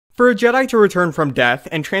For a Jedi to return from death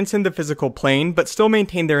and transcend the physical plane but still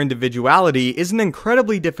maintain their individuality is an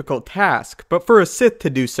incredibly difficult task, but for a Sith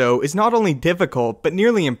to do so is not only difficult, but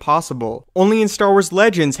nearly impossible. Only in Star Wars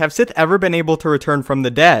Legends have Sith ever been able to return from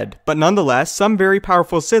the dead, but nonetheless, some very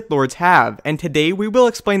powerful Sith Lords have, and today we will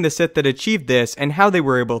explain the Sith that achieved this and how they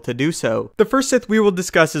were able to do so. The first Sith we will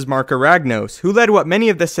discuss is Marka Ragnos, who led what many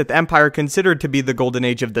of the Sith Empire considered to be the golden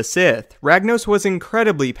age of the Sith. Ragnos was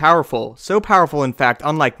incredibly powerful, so powerful in fact,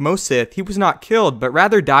 unlike most Sith, he was not killed, but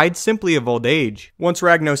rather died simply of old age. Once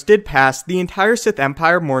Ragnos did pass, the entire Sith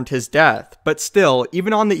Empire mourned his death, but still,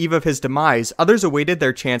 even on the eve of his demise, others awaited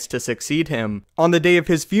their chance to succeed him. On the day of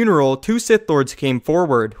his funeral, two Sith Lords came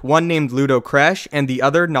forward, one named Ludo Kresh and the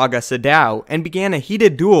other Naga Sadow, and began a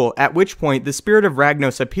heated duel, at which point the spirit of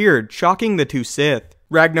Ragnos appeared, shocking the two Sith.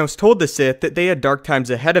 Ragnos told the Sith that they had dark times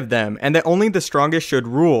ahead of them, and that only the strongest should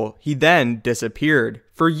rule. He then disappeared.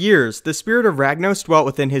 For years, the spirit of Ragnos dwelt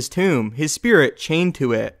within his tomb, his spirit chained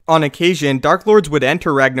to it. On occasion, Dark Lords would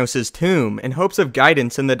enter Ragnos' tomb in hopes of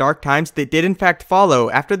guidance in the dark times that did in fact follow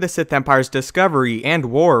after the Sith Empire's discovery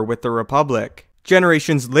and war with the Republic.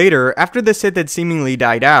 Generations later, after the Sith had seemingly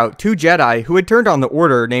died out, two Jedi who had turned on the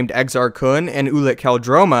Order named Exar Kun and Ulic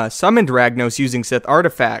Qel-Droma summoned Ragnos using Sith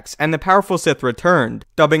artifacts, and the powerful Sith returned,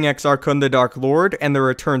 dubbing Exar Kun the Dark Lord and the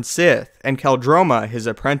returned Sith, and Qel-Droma his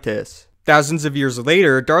apprentice. Thousands of years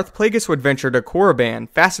later, Darth Plagueis would venture to Korriban,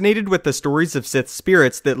 fascinated with the stories of Sith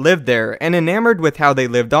spirits that lived there and enamored with how they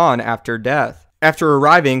lived on after death. After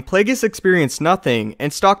arriving, Plagueis experienced nothing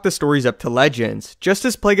and stalked the stories up to legends. Just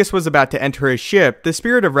as Plagueis was about to enter his ship, the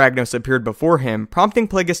spirit of Ragnos appeared before him, prompting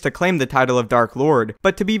Plagueis to claim the title of Dark Lord,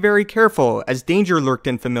 but to be very careful, as danger lurked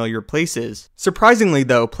in familiar places. Surprisingly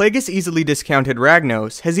though, Plagueis easily discounted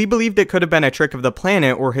Ragnos, as he believed it could have been a trick of the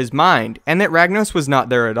planet or his mind, and that Ragnos was not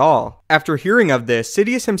there at all. After hearing of this,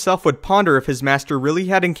 Sidious himself would ponder if his master really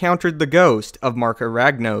had encountered the ghost of Marka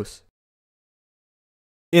Ragnos.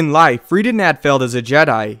 In life, Freedon had failed as a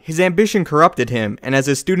Jedi. His ambition corrupted him, and as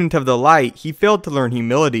a student of the light, he failed to learn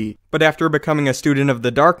humility. But after becoming a student of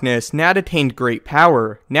the darkness, Nad attained great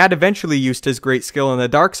power. Nad eventually used his great skill in the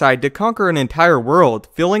dark side to conquer an entire world,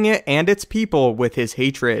 filling it and its people with his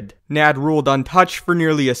hatred. Nad ruled untouched for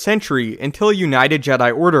nearly a century until a united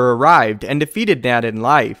Jedi Order arrived and defeated Nad in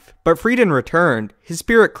life. But Freedon returned, his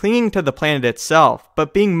spirit clinging to the planet itself,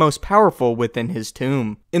 but being most powerful within his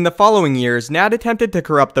tomb. In the following years, Nad attempted to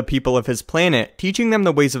corrupt the people of his planet, teaching them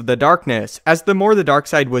the ways of the darkness, as the more the dark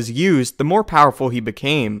side was used, the more powerful he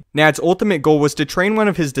became. Nad's ultimate goal was to train one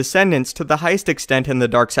of his descendants to the highest extent in the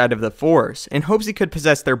dark side of the Force, in hopes he could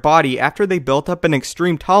possess their body after they built up an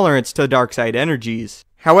extreme tolerance to dark side energies.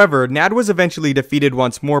 However, Nad was eventually defeated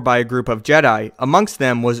once more by a group of Jedi. Amongst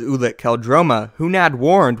them was Ulic Qel-Droma, who Nad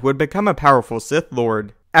warned would become a powerful Sith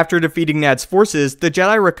Lord. After defeating Nad's forces, the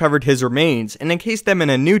Jedi recovered his remains and encased them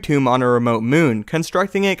in a new tomb on a remote moon,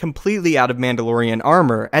 constructing it completely out of Mandalorian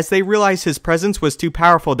armor, as they realized his presence was too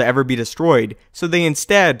powerful to ever be destroyed, so they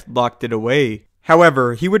instead locked it away.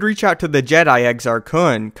 However, he would reach out to the Jedi Exar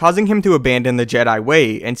Kun, causing him to abandon the Jedi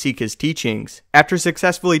way and seek his teachings. After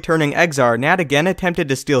successfully turning Exar, Nad again attempted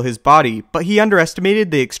to steal his body, but he underestimated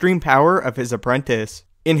the extreme power of his apprentice.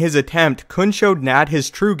 In his attempt, Kun showed Nad his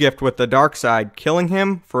true gift with the dark side, killing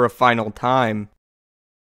him for a final time.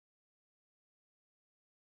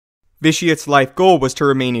 Vitiate's life goal was to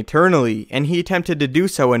remain eternally, and he attempted to do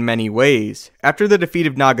so in many ways. After the defeat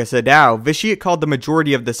of Naga Sadow, Vitiate called the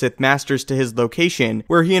majority of the Sith Masters to his location,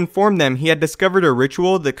 where he informed them he had discovered a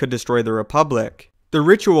ritual that could destroy the Republic. The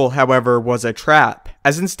ritual, however, was a trap,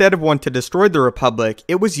 as instead of one to destroy the Republic,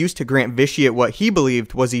 it was used to grant Vitiate what he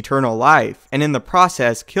believed was eternal life, and in the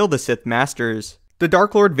process, kill the Sith Masters. The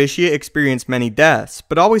Dark Lord Vitiate experienced many deaths,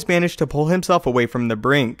 but always managed to pull himself away from the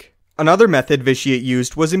brink. Another method Vitiate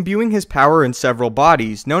used was imbuing his power in several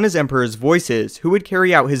bodies, known as Emperor's Voices, who would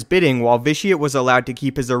carry out his bidding while Vitiate was allowed to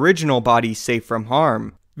keep his original body safe from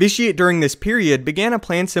harm. Vitiate during this period began a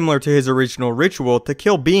plan similar to his original ritual to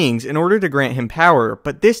kill beings in order to grant him power,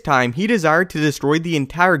 but this time he desired to destroy the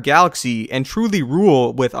entire galaxy and truly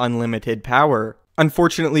rule with unlimited power.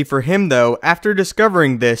 Unfortunately for him though, after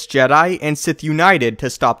discovering this, Jedi and Sith united to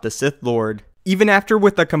stop the Sith Lord. Even after,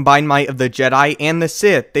 with the combined might of the Jedi and the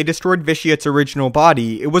Sith, they destroyed Vitiate's original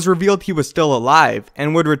body, it was revealed he was still alive,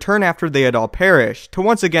 and would return after they had all perished, to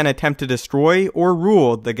once again attempt to destroy or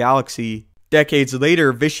rule the galaxy. Decades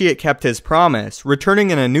later, Vitiate kept his promise,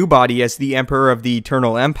 returning in a new body as the Emperor of the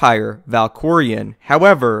Eternal Empire, Valkorion.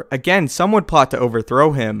 However, again some would plot to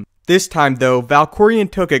overthrow him. This time though, Valkorion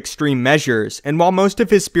took extreme measures, and while most of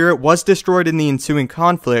his spirit was destroyed in the ensuing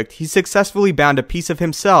conflict, he successfully bound a piece of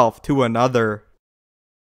himself to another.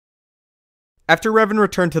 After Revan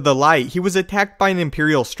returned to the light, he was attacked by an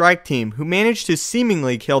Imperial strike team who managed to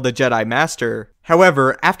seemingly kill the Jedi Master.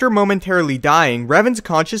 However, after momentarily dying, Revan's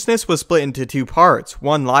consciousness was split into two parts,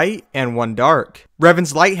 one light and one dark.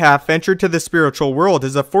 Revan's light half ventured to the spiritual world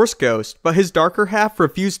as a Force ghost, but his darker half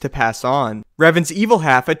refused to pass on. Revan's evil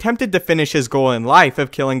half attempted to finish his goal in life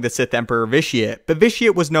of killing the Sith Emperor Vitiate, but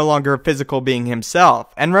Vitiate was no longer a physical being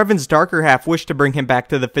himself, and Revan's darker half wished to bring him back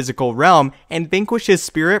to the physical realm and vanquish his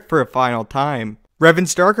spirit for a final time.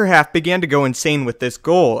 Revan's darker half began to go insane with this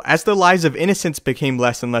goal, as the lives of innocents became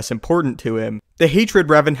less and less important to him. The hatred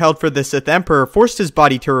Revan held for the Sith Emperor forced his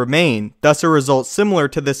body to remain, thus a result similar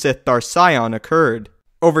to the Sith Darth Sion occurred.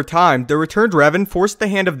 Over time, the returned Revan forced the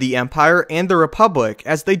hand of the Empire and the Republic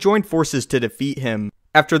as they joined forces to defeat him.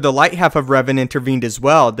 After the light half of Revan intervened as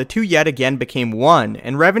well, the two yet again became one,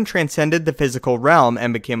 and Revan transcended the physical realm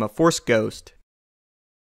and became a Force ghost.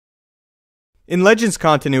 In Legends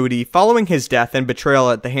continuity, following his death and betrayal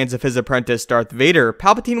at the hands of his apprentice Darth Vader,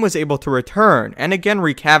 Palpatine was able to return and again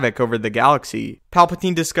wreak havoc over the galaxy.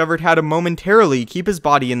 Palpatine discovered how to momentarily keep his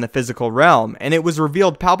body in the physical realm, and it was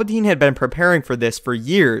revealed Palpatine had been preparing for this for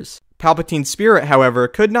years. Palpatine's spirit, however,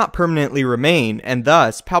 could not permanently remain, and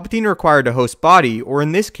thus, Palpatine required a host body, or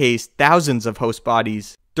in this case, thousands of host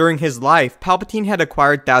bodies. During his life, Palpatine had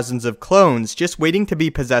acquired thousands of clones, just waiting to be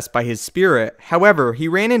possessed by his spirit. However, he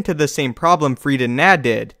ran into the same problem Freed and Nad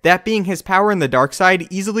did, that being his power in the dark side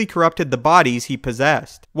easily corrupted the bodies he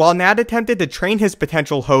possessed. While Nad attempted to train his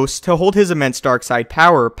potential hosts to hold his immense dark side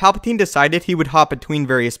power, Palpatine decided he would hop between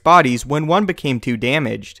various bodies when one became too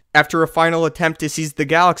damaged. After a final attempt to seize the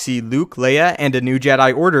galaxy, Luke, Leia, and a new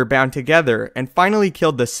Jedi Order bound together, and finally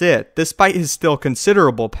killed the Sith, despite his still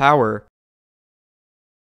considerable power.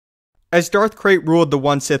 As Darth Krayt ruled the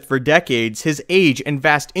One Sith for decades, his age and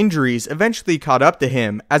vast injuries eventually caught up to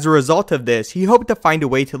him. As a result of this, he hoped to find a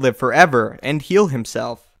way to live forever and heal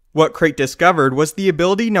himself. What Krayt discovered was the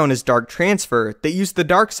ability known as Dark Transfer that used the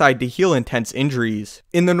dark side to heal intense injuries.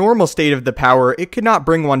 In the normal state of the power, it could not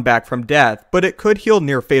bring one back from death, but it could heal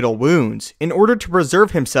near-fatal wounds. In order to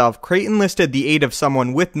preserve himself, Krayt enlisted the aid of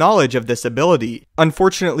someone with knowledge of this ability.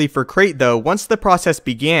 Unfortunately for Krayt though, once the process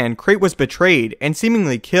began, Krayt was betrayed and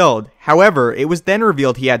seemingly killed. However, it was then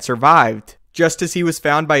revealed he had survived. Just as he was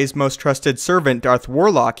found by his most trusted servant Darth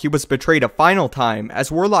Warlock, he was betrayed a final time,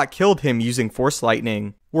 as Warlock killed him using Force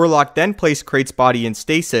Lightning. Warlock then placed Krayt's body in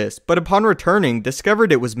stasis, but upon returning,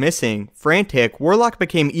 discovered it was missing. Frantic, Warlock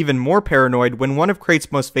became even more paranoid when one of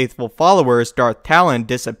Krayt's most faithful followers, Darth Talon,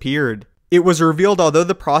 disappeared. It was revealed although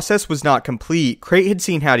the process was not complete, Krayt had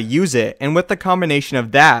seen how to use it, and with the combination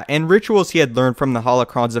of that and rituals he had learned from the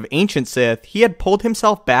holocrons of ancient Sith, he had pulled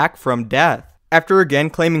himself back from death. After again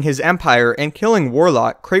claiming his empire and killing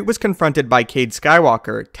Warlock, Krayt was confronted by Cade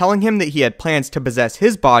Skywalker, telling him that he had plans to possess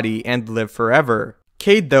his body and live forever.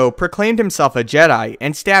 Cade, though, proclaimed himself a Jedi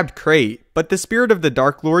and stabbed Krayt, but the spirit of the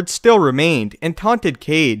Dark Lord still remained and taunted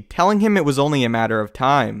Cade, telling him it was only a matter of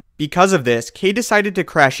time. Because of this, Cade decided to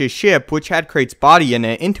crash his ship, which had Krayt's body in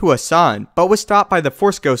it, into a sun, but was stopped by the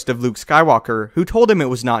Force ghost of Luke Skywalker, who told him it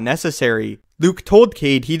was not necessary. Luke told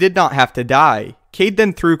Cade he did not have to die. Cade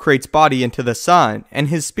then threw Krayt's body into the sun, and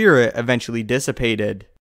his spirit eventually dissipated.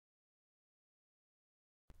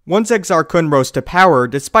 Once Exar Kun rose to power,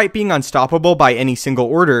 despite being unstoppable by any single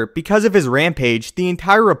order, because of his rampage, the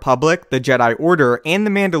entire Republic, the Jedi Order, and the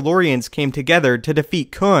Mandalorians came together to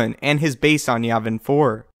defeat Kun and his base on Yavin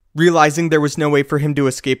 4. Realizing there was no way for him to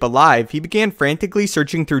escape alive, he began frantically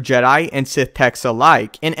searching through Jedi and Sith texts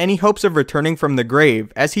alike in any hopes of returning from the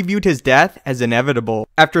grave, as he viewed his death as inevitable.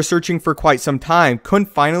 After searching for quite some time, Kun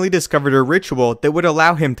finally discovered a ritual that would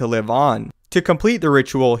allow him to live on. To complete the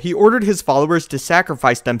ritual, he ordered his followers to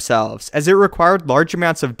sacrifice themselves, as it required large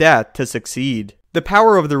amounts of death to succeed. The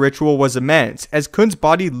power of the ritual was immense, as Kun's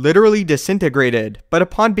body literally disintegrated, but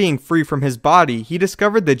upon being free from his body, he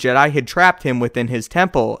discovered the Jedi had trapped him within his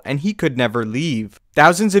temple, and he could never leave.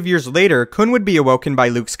 Thousands of years later, Kun would be awoken by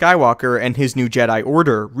Luke Skywalker and his new Jedi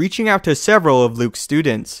Order, reaching out to several of Luke's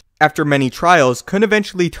students. After many trials, Kun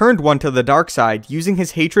eventually turned one to the dark side, using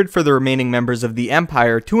his hatred for the remaining members of the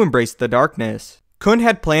Empire to embrace the darkness. Kun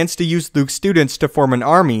had plans to use Luke's students to form an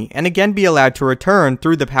army, and again be allowed to return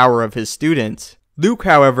through the power of his students. Luke,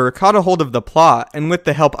 however, caught a hold of the plot, and with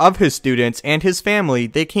the help of his students and his family,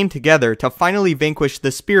 they came together to finally vanquish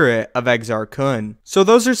the spirit of Exar Kun. So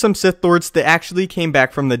those are some Sith Lords that actually came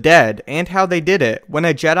back from the dead, and how they did it. When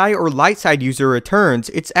a Jedi or light side user returns,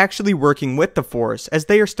 it's actually working with the Force, as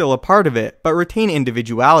they are still a part of it, but retain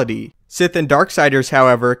individuality. Sith and Darksiders,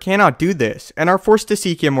 however, cannot do this, and are forced to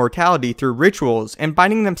seek immortality through rituals and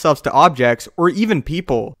binding themselves to objects or even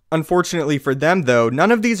people. Unfortunately for them though,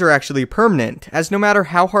 none of these are actually permanent, as no matter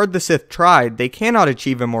how hard the Sith tried, they cannot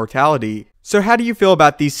achieve immortality. So how do you feel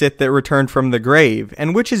about these Sith that returned from the grave,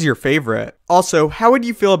 and which is your favorite? Also, how would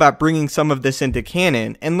you feel about bringing some of this into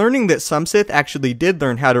canon, and learning that some Sith actually did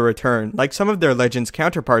learn how to return, like some of their Legends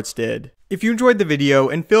counterparts did? If you enjoyed the video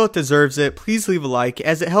and feel it deserves it, please leave a like,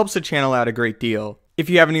 as it helps the channel out a great deal. If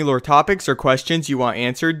you have any lore topics or questions you want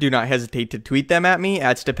answered, do not hesitate to tweet them at me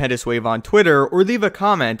at StupendousWave on Twitter, or leave a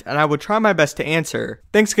comment and I will try my best to answer.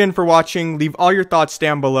 Thanks again for watching, leave all your thoughts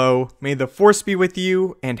down below, may the Force be with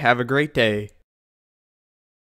you, and have a great day.